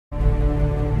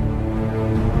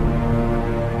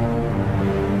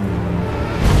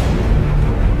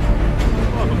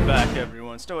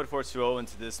everyone, Snowwood420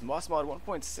 into this MOS mod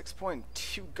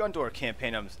 1.6.2 Gondor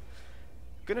campaign. I'm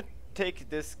gonna take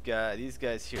these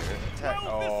guys here. Attack.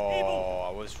 Oh,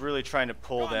 I was really trying to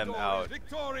pull them out.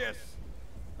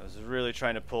 I was really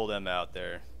trying to pull them out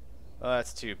there. Oh,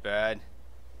 that's too bad.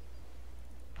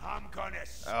 I'm gonna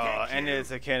and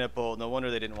it's a cannonball. No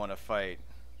wonder they didn't want to fight.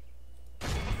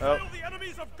 Oh,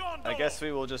 I guess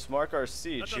we will just mark our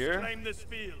siege here.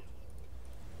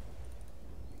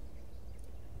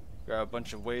 Got a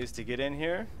bunch of ways to get in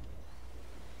here.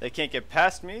 They can't get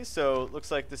past me, so it looks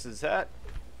like this is that.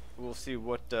 We'll see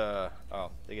what,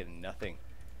 oh, they get nothing.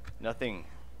 Nothing.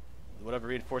 Whatever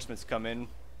reinforcements come in,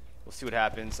 we'll see what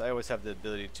happens. I always have the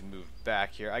ability to move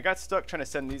back here. I got stuck trying to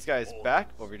send these guys back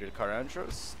over to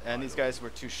Carandros, and these guys were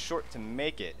too short to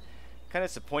make it. Kind of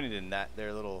disappointed in that,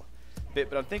 their little bit,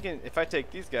 but I'm thinking if I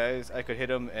take these guys, I could hit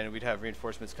them and we'd have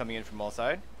reinforcements coming in from all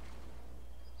sides.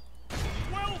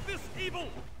 Quell this evil!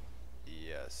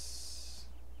 Yes.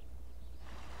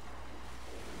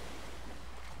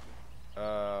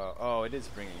 Oh, it is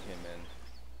bringing him in.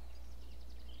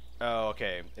 Oh,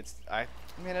 okay. I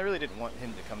mean, I really didn't want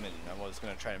him to come in. I was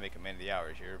going to try to make a man of the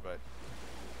hour here, but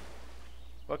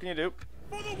what can you do?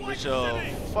 We shall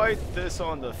fight this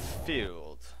on the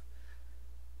field.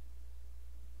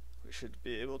 We should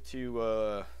be able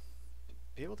to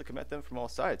come at them from all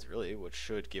sides, really, which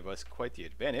should give us quite the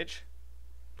advantage.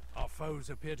 Our foes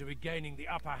appear to be gaining the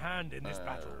upper hand in this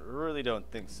battle. I really don't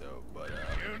think so, but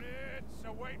Units,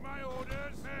 await my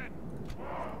orders. Men.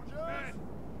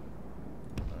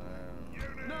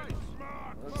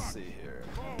 Let's see here.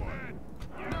 Forward.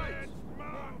 Units,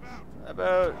 How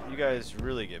about you guys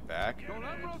really get back?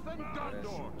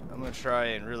 I'm gonna try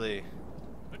and really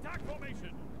attack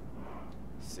formation.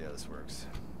 see how this works.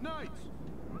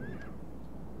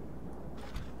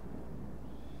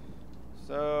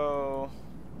 So,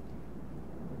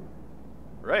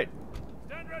 right.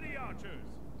 Stand ready, archers.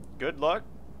 Good luck,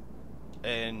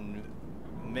 and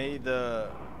may the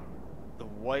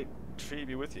white tree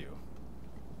be with you.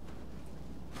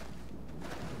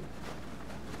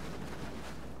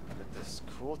 Get this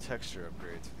cool texture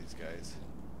upgrades for these guys.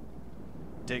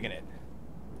 Digging it.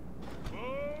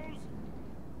 Close.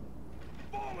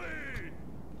 Volley.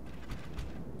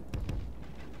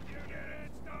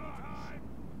 Units, time.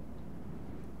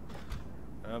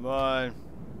 Come on.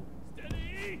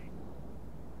 Steady.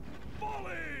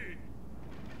 Volley.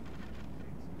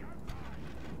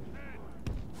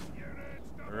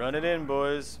 Run it in,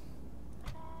 boys.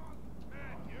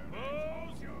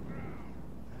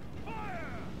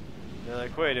 They're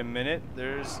like, wait a minute,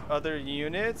 there's other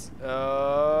units?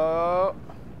 Oh.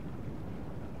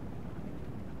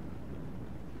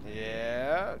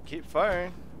 Yeah, keep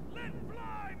firing. Let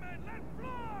fly, man, let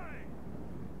fly.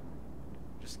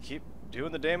 Just keep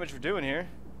doing the damage we're doing here.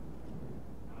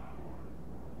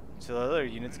 Until other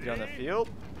units get on the field.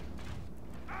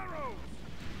 Arrows.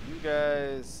 You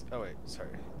guys, oh wait, sorry.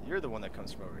 You're the one that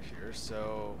comes from over here,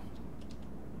 so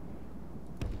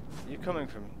you coming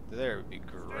from there would be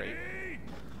great.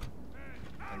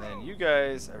 And then you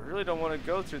guys, I really don't want to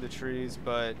go through the trees,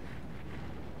 but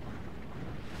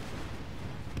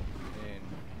I mean,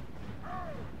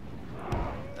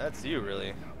 that's you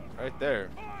really, right there.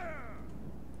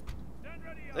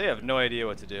 They have no idea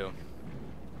what to do.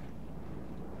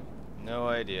 No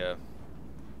idea.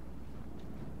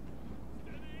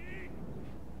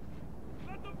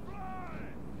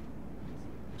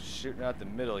 Shooting out the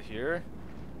middle here.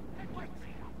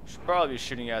 Should probably be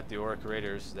shooting at the Orc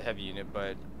Raiders, the heavy unit,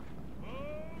 but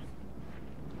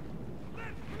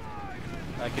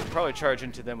I could probably charge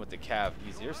into them with the cav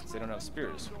easier since they don't have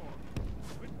spears.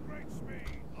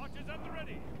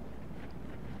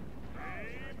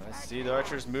 I see the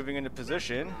archers moving into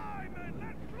position.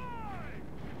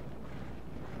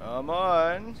 Come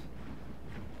on.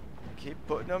 Keep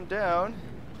putting them down.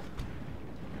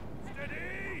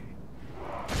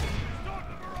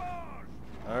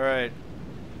 Alright.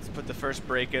 Let's put the first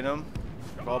break in them.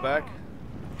 Fall back.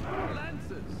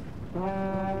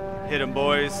 Hit them,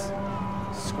 boys.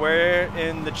 Square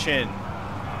in the chin.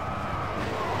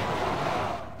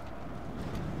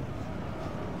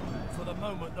 For the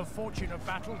moment, the fortune of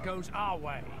battle goes our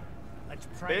way. Let's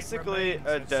pray. Basically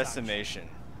a decimation.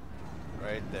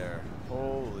 Right there.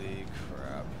 Holy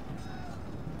crap.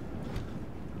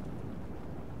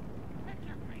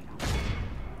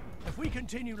 If we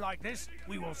continue like this,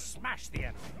 we will smash the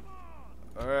enemy.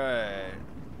 Alright.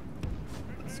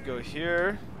 Let's go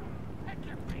here.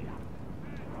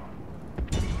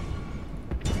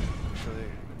 Actually,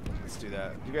 let's do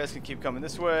that. You guys can keep coming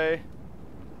this way.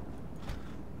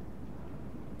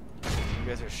 You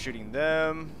guys are shooting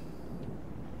them.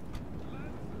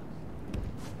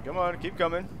 Come on, keep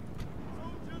coming.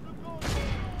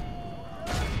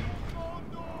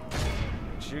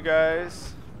 Get you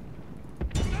guys.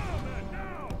 Get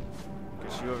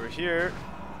you over here.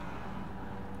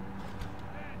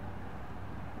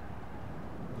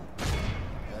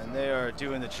 And they are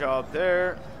doing the job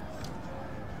there.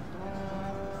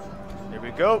 Here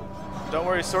we go. Don't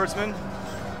worry, swordsman.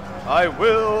 I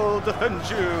will defend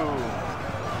you.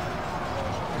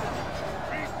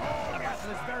 The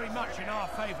battle is very much in our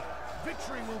favor.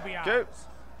 Victory will be ours. Okay.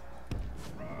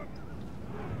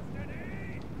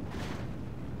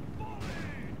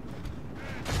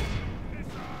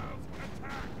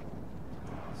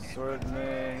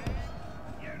 Swordman.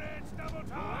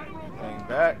 Hang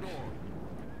back.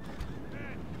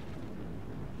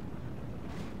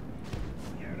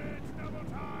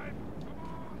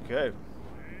 Okay.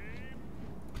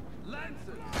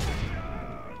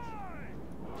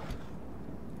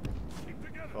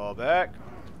 Fall back.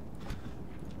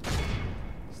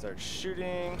 Start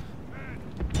shooting.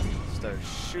 Start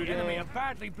shooting. The enemy are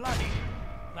badly bloodied.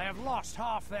 They have lost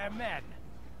half their men.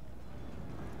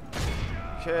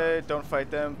 Okay, don't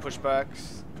fight them. Push back.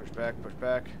 Push back, push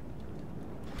back.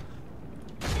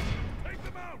 Take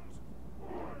them out.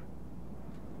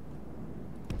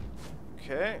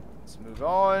 Okay, let's move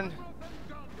on.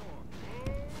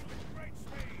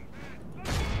 I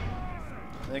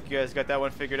think you guys got that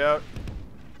one figured out.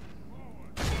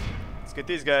 Let's get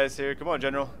these guys here. Come on,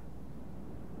 General.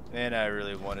 And I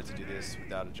really wanted to do this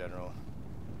without a general.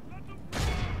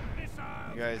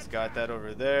 You guys got that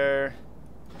over there.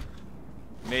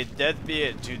 May death be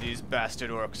it to these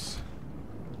bastard orcs.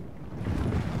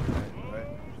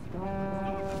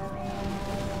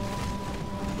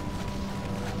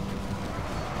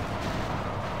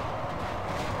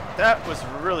 That was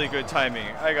really good timing,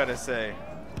 I gotta say.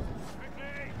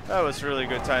 That was really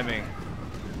good timing.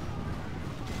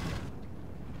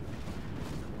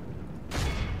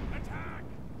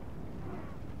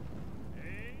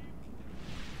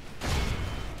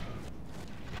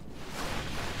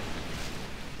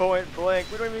 Point blank,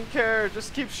 we don't even care,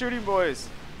 just keep shooting, boys.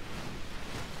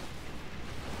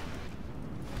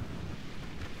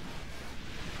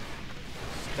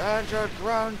 Stand your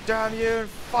ground, damn you, and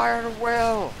fire at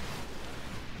will.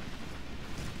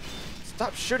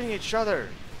 Stop shooting each other.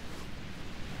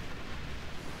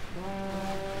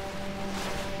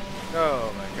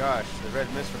 Oh my gosh, the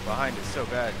red mist from behind is so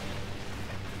bad.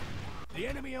 The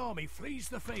enemy army flees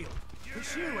the field.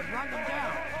 Pursue and run them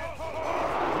down.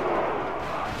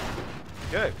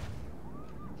 Good.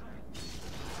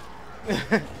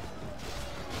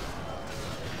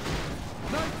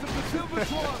 Knights of the Silver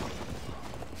Swan.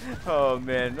 Oh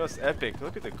man, most epic.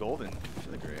 Look at the golden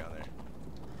filigree on there.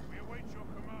 We await your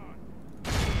command.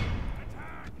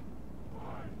 Attack.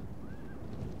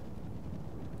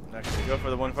 Actually, go for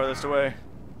the one farthest away.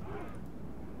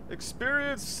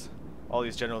 Experience! All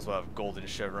these generals will have golden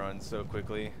chevrons so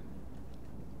quickly.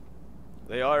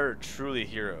 They are truly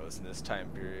heroes in this time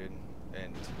period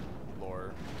and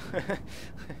lore.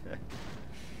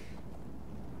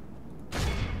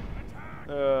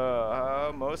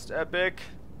 Most epic.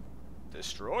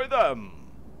 Destroy them.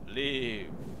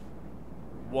 Leave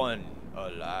one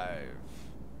alive.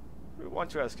 We want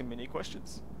to ask him many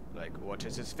questions. Like, what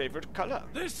is his favorite color?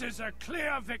 This is a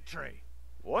clear victory.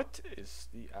 What is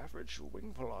the average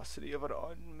wing velocity of an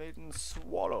unmaiden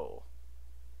swallow?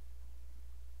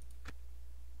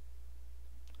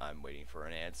 I'm waiting for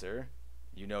an answer.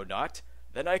 You know not?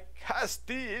 Then I cast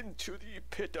thee into the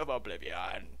pit of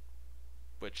oblivion,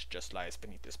 which just lies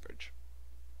beneath this bridge.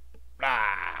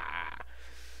 Ah!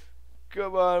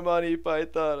 Come on, Monty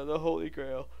Python and the Holy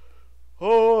Grail.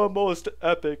 Oh, a most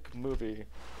epic movie.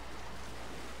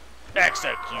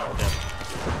 Execute them.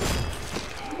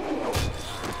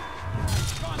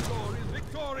 Gondor is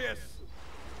victorious.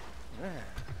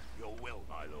 Your will,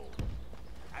 my lord.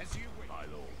 As you wish, my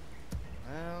lord.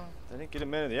 Well, they didn't get a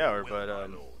man of the hour, but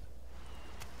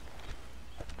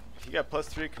he got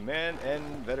 +3 command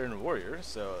and veteran warrior,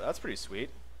 so that's pretty sweet.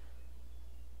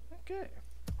 Okay.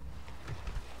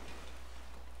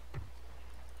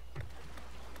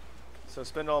 So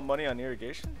spend all money on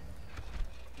irrigation?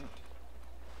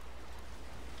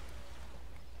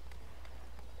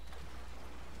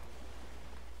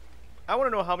 I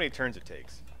want to know how many turns it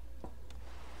takes.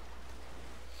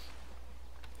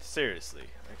 Seriously,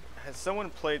 like, has someone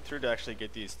played through to actually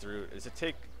get these through? Does it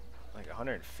take like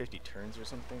 150 turns or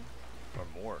something? Or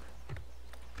more?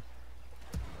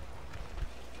 It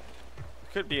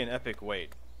could be an epic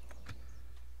wait.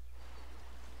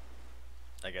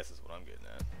 I guess is what I'm getting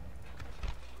at.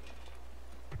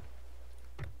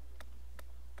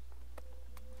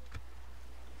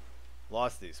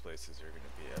 Lots of these places are going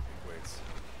to be epic waits.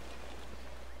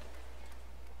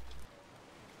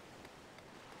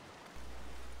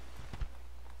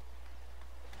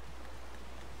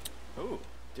 Ooh,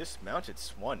 dismounted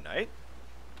Swan Knight?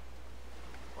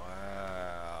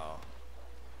 Wow.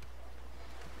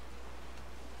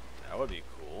 That would be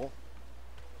cool.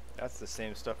 That's the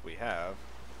same stuff we have.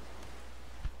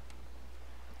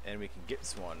 And we can get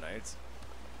Swan Knights.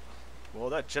 Well,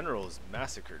 that general has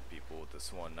massacred people with the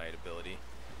Swan Knight ability.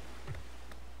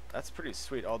 That's pretty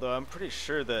sweet, although I'm pretty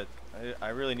sure that I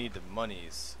really need the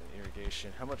monies in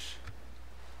irrigation. How much?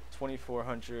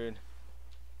 2,400.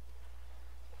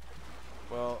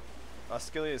 Well,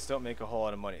 Oscilias don't make a whole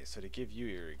lot of money, so to give you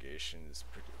irrigation is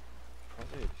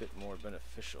probably a bit more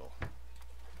beneficial.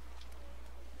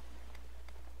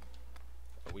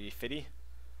 Are we fitty?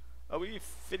 Are we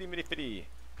fitty mitty fitty?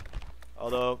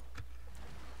 Although,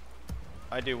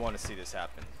 I do want to see this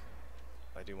happen.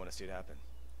 I do want to see it happen.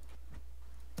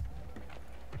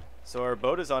 So our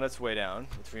boat is on its way down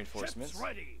with reinforcements. Ships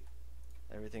ready.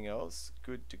 Everything else,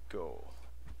 good to go.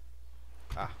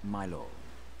 Ah, My lord,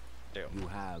 there. you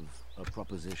have a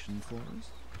proposition for us?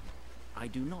 I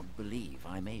do not believe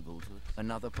I'm able to.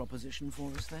 Another proposition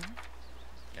for us then?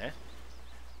 Eh?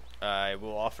 I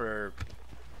will offer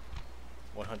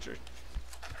 100.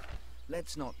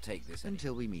 Let's not take this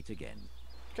until we meet again.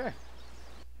 Okay.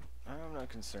 I'm not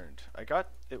concerned. I got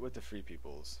it with the free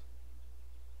peoples.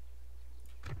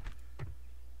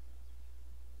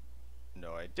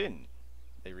 No, I didn't.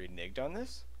 They reneged on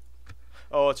this?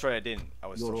 Oh, that's right, I didn't. I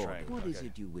was Your still order. trying. What Okay. is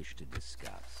it you wish to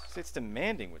discuss? So it's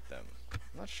demanding with them.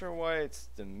 I'm not sure why it's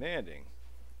demanding.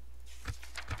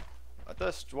 I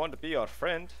just want to be our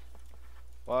friend.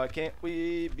 Why can't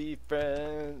we be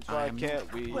friends? Why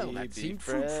can't we well, that be seemed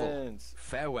friends? fruitful.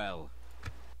 Farewell.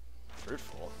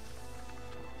 Fruitful?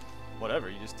 Whatever,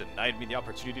 you just denied me the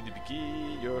opportunity to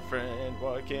be your friend.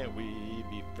 Why can't we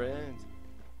be friends?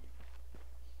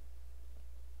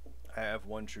 I have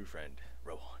one true friend,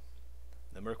 Rohan.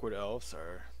 The Mirkwood Elves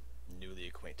are newly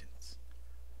acquaintance.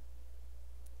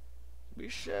 We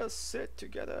shall sit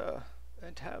together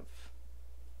and have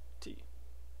tea.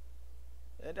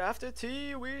 And after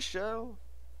tea we shall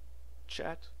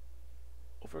chat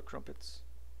over crumpets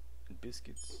and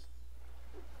biscuits.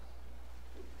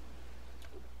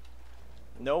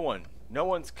 No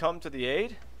one's come to the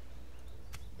aid?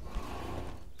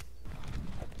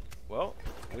 Well,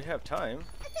 we have time.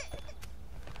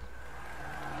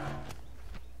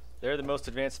 They're the most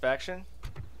advanced faction.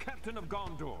 Captain of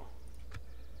Gondor.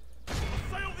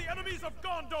 Assail the enemies of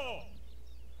Gondor!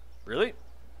 Really?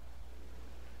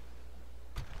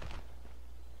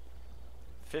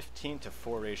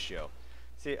 15-4 ratio.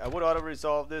 See, I would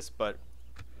auto-resolve this, but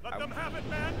Let them have it,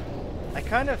 man! I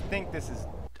kind of think this is...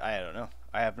 I don't know.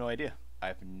 I have no idea.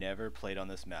 I've never played on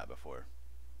this map before.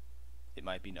 It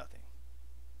might be nothing.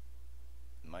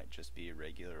 It might just be a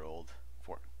regular old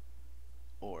fort.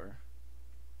 Or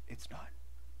it's not.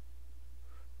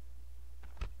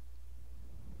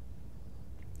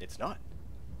 It's not.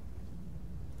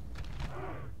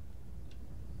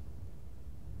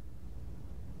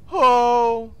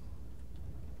 Oh!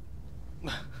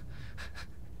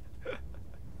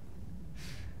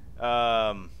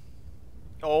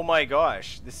 Oh my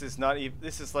gosh, this is not even,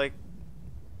 this is like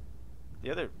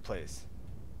the other place.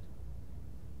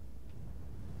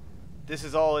 This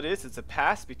is all it is. It's a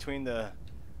pass between the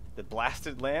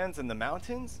blasted lands and the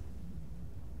mountains.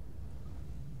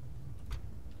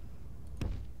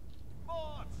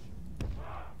 March!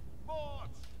 March!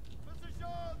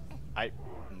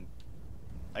 Position!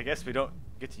 I guess we don't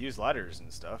get to use ladders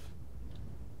and stuff.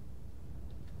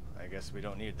 I guess we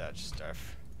don't need that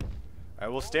stuff. I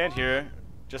will stand here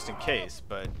just in case,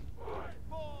 but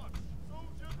March!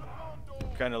 Soldiers of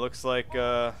Gondor! kind of looks like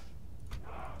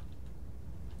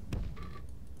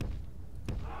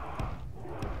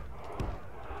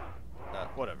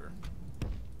whatever.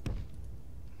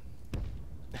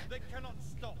 They cannot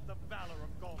stop the valor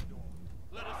of Gondor.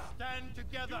 Let us stand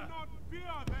together. Do not fear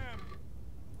them.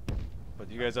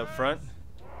 Put you guys up front.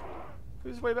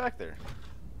 Who's way back there?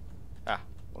 Ah,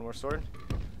 one more sword.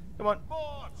 Come on,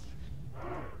 March!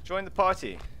 join the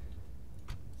party.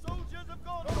 Soldiers of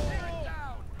Gondor!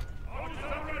 Down! Archers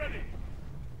are ready!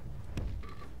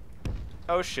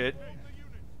 Oh shit.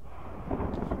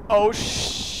 Oh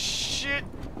shit.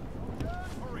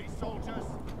 Hurry, soldiers!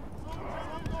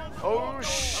 Oh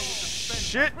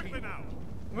shit. Quickly now!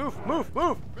 Move, move,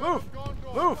 move, move,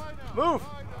 move, move,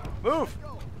 move,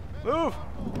 move,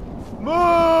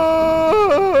 move.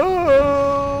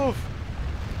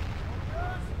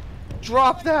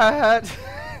 Drop that.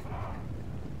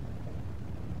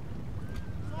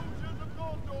 Soldiers of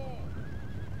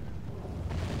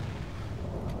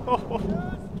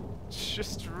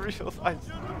just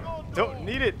realized. Don't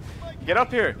need it. Get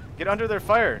up here. Get under their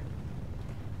fire.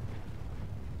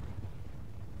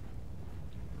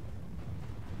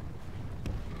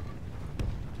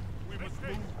 We must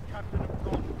move, Captain of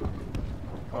Gondor.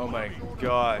 Oh my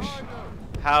gosh.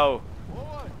 How?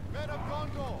 Forward, men of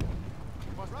Gondor.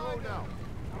 We must go now.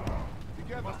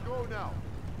 Together. Must go now.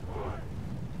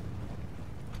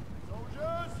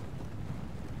 Soldiers.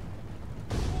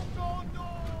 For Gondor.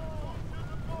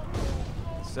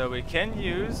 So we can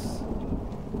use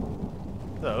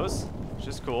those, which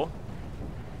is cool.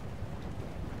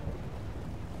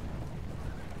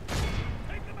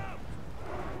 Take them out.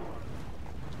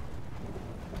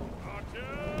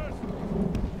 Archers.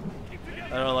 Keep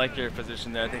together. I don't like your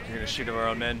position there. I think you're gonna shoot our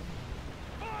own men.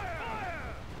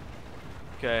 Fire.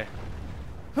 Okay.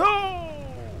 Oh!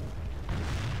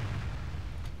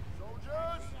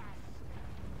 Soldiers.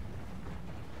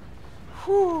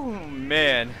 Whew,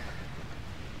 man.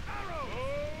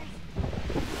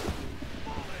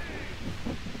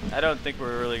 I don't think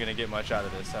we're really gonna get much out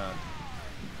of this, huh?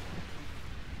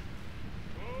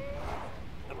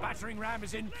 The battering ram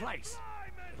is in place.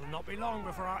 It'll not be long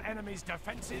before our enemy's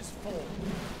defenses fall.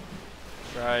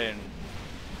 Try and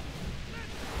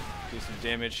do some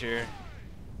damage here.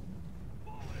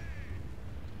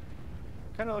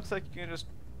 Kinda looks like you can just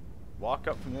walk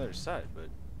up from the other side, but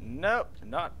nope,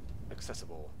 not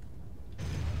accessible.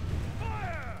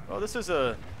 Well, this is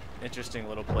a interesting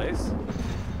little place.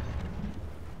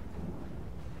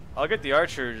 I'll get the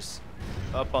archers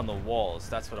up on the walls.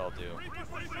 That's what I'll do.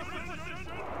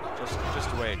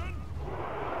 Just wait.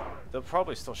 They'll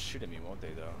probably still shoot at me, won't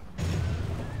they, though?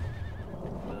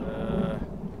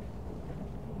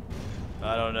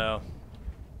 I don't know.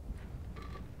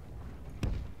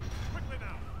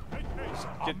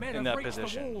 Get in that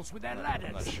position. The walls with their I'm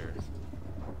ladders. not sure.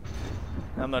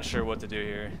 I'm not sure what to do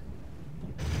here.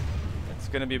 It's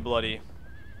gonna be bloody,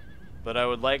 but I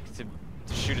would like to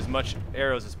shoot as much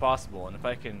arrows as possible, and if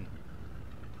I can,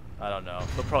 I don't know.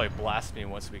 They'll probably blast me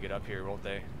once we get up here, won't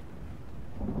they?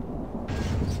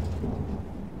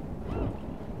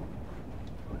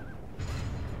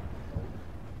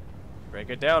 Break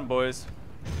it down, boys.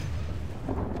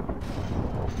 The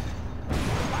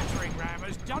battering ram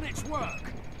has done its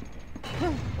work.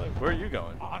 Where are you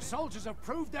going? Our soldiers have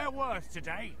proved their worth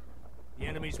today. The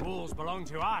enemy's walls belong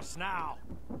to us now.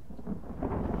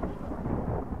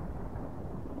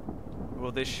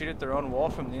 Will they shoot at their own wall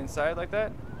from the inside like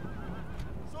that?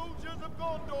 Soldiers of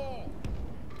Gondor.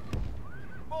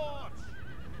 March.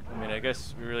 I mean, I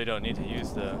guess we really don't need to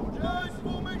use the... Soldiers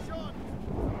formation.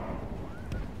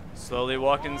 Slowly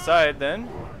walk inside then.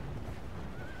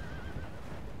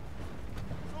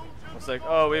 It's like,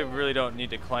 oh, we really don't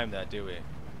need to climb that, do we?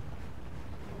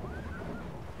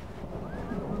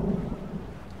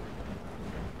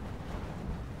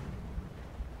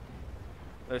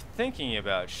 They're thinking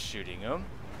about shooting them.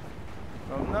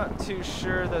 I'm not too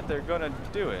sure that they're gonna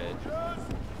do it.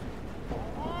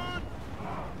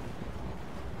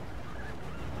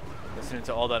 Listening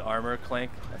to all that armor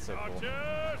clank, that's so cool.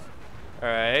 All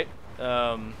right,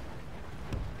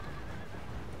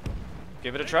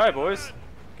 give it a try, boys.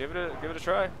 Give it a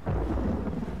try.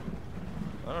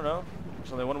 I don't know.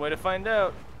 There's only one way to find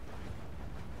out.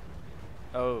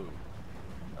 Oh.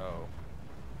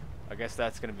 I guess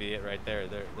that's gonna be it right there.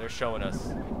 They're showing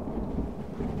us.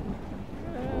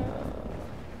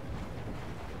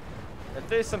 If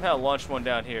they somehow launch one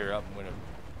down here, I'm gonna.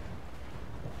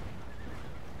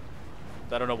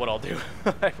 I don't know what I'll do.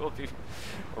 I will be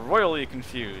royally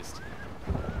confused.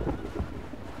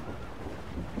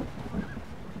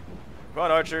 Come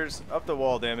on, archers, up the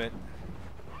wall, damn it.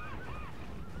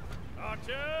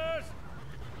 Archers.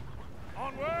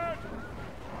 Onward.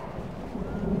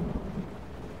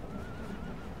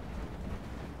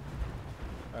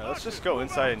 Alright, let's just go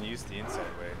inside and use the inside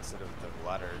way instead of the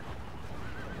ladder.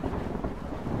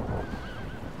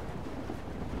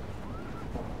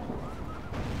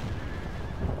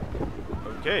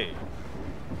 Okay.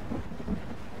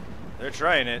 They're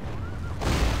trying it.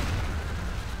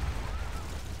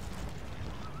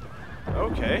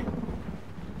 Okay.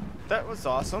 That was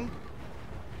awesome.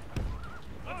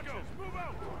 Let's go. Move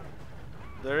out.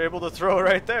 They're able to throw it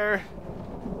right there.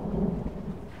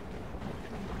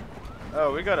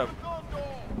 Oh, we got a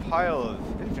pile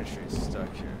of infantry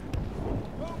stuck here.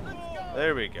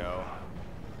 There we go.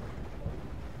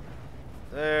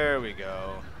 There we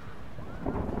go.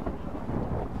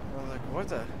 I'm like, what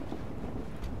the?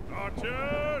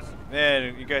 Archers.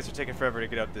 Man, you guys are taking forever to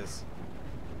get up this.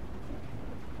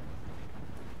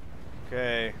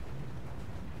 Okay.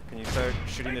 Can you start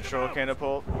shooting the troll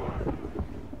catapult?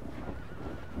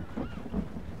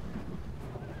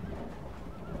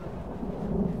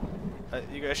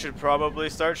 You guys should probably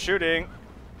start shooting.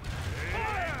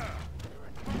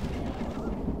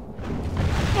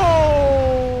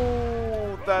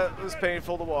 Oh, that was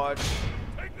painful to watch.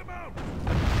 Take them out.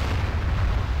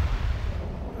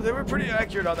 They were pretty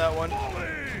accurate on that one.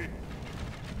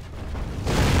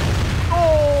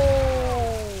 Oh!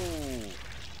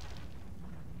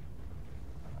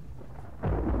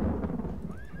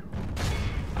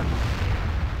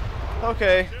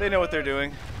 Okay, they know what they're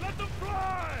doing. Let them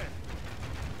fly.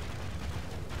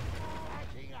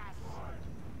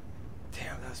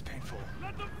 Damn, that was painful.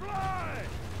 Let them fly.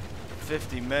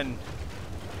 50 men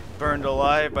burned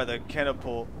alive by the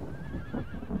catapult.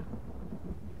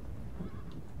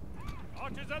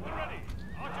 Archers at the ready.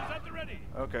 Archers at the ready.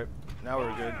 Okay, now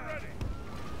we're good.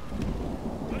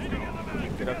 Let's go.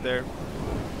 Get up there.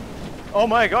 Oh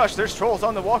my gosh, there's trolls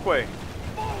on the walkway.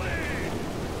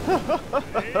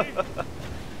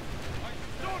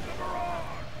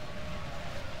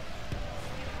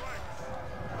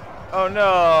 Oh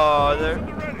no, they're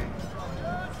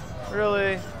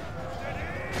really?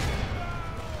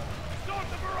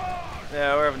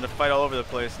 Yeah, we're having to fight all over the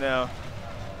place now.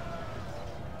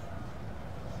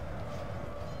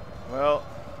 Well,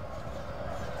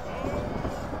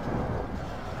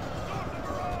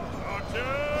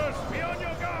 Archers, be on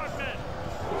your guard, men.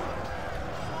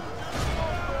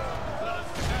 Let us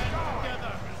stand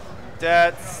together.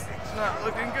 that's not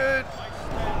looking good.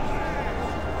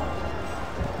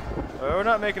 Well, we're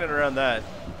not making it around that.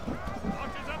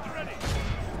 Archers at the ready.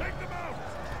 Take them out.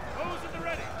 Those at the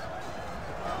ready.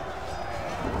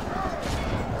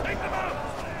 Take them out.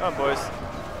 Come on, boys.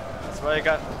 That's why I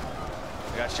got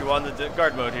you on the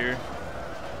guard mode here.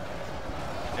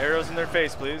 Arrows in their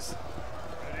face, please.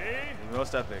 Ready?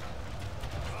 Most epic.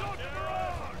 Start the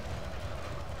barrage.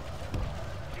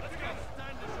 Let's go.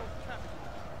 Stand as your captain.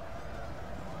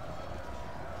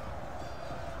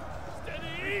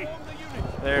 Steady. Form the unit.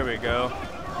 There we go.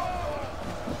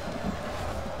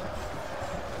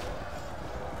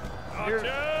 Archers.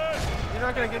 You're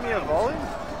not gonna give me a volley?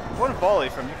 One volley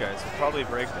from you guys would probably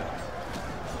break them.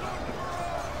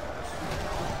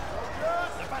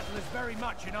 The battle is very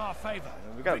much in our favor.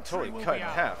 We got them Victory totally will cut be in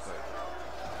ours. half.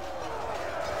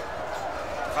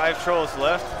 5 trolls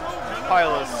left.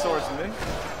 Pile of swordsmen.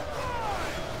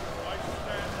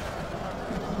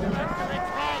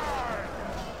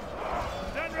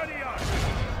 Stand ready, Archers.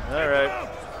 Alright.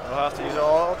 We'll have to use an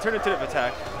alternative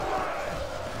attack.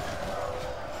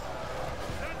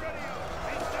 Stand ready,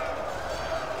 Archers.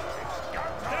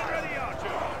 Stand ready,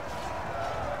 Archers.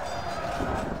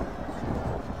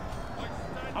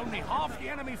 Only half the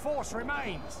enemy force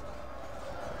remains.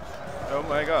 Oh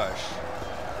my gosh.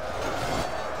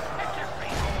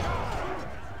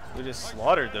 We just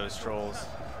slaughtered those trolls.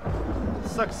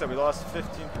 Sucks that we lost 15%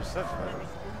 of them.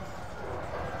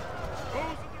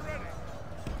 Those at the ready.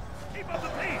 Keep up the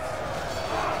pace.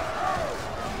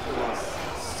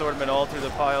 Swordmen all through the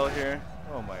pile here.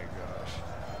 Oh my gosh.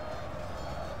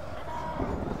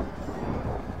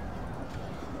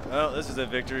 Well, this is a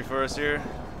victory for us here.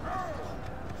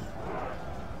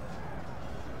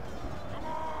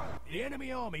 The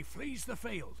enemy army flees the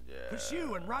field. Yeah.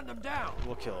 Pursue and run them down.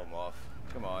 We'll kill them off.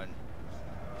 Come on.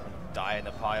 Die in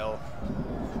the pile.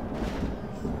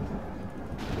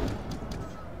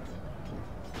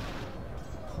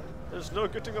 There's no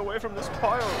getting away from this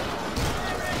pile.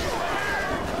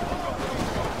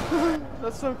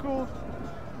 That's so cool.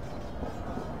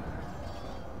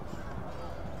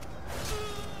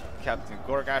 Captain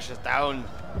Gorgash is down.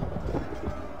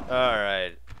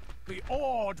 Alright. Be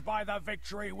awed by the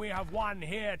victory we have won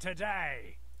here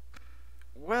today.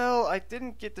 Well, I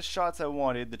didn't get the shots I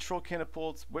wanted. The troll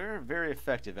catapults were very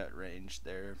effective at range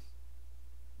there.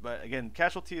 But again,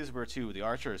 casualties were too the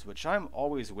archers, which I'm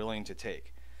always willing to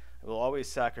take. I will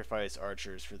always sacrifice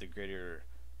archers for the greater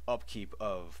upkeep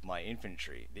of my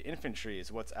infantry. The infantry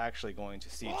is what's actually going to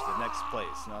siege the next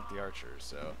place, not the archers,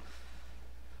 so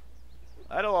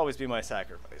that'll always be my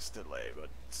sacrifice delay. But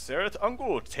Seret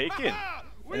Ungul taken,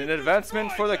 and an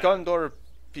advancement for the Gondor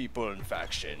people and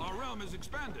faction. Our realm is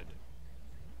expanded.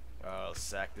 I'll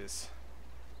sack this.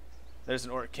 There's an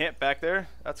orc camp back there.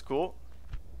 That's cool.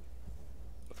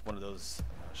 With one of those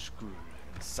screws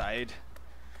inside.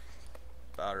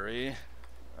 Battery.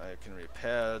 I can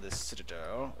repair the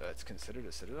citadel. It's considered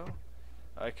a citadel.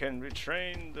 I can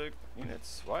retrain the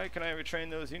units. Why can I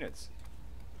retrain those units?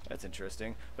 That's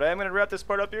interesting. But I am going to wrap this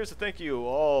part up here, so thank you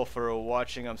all for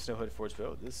watching. I'm Snowhood Forge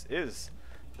Pro. This is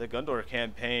the Gondor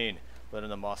campaign, but in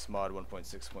the MOS mod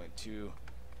 1.6.2.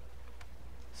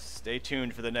 Stay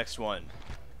tuned for the next one.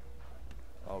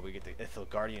 Oh, we get the Ithil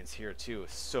Guardians here too.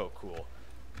 So cool.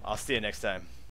 I'll see you next time.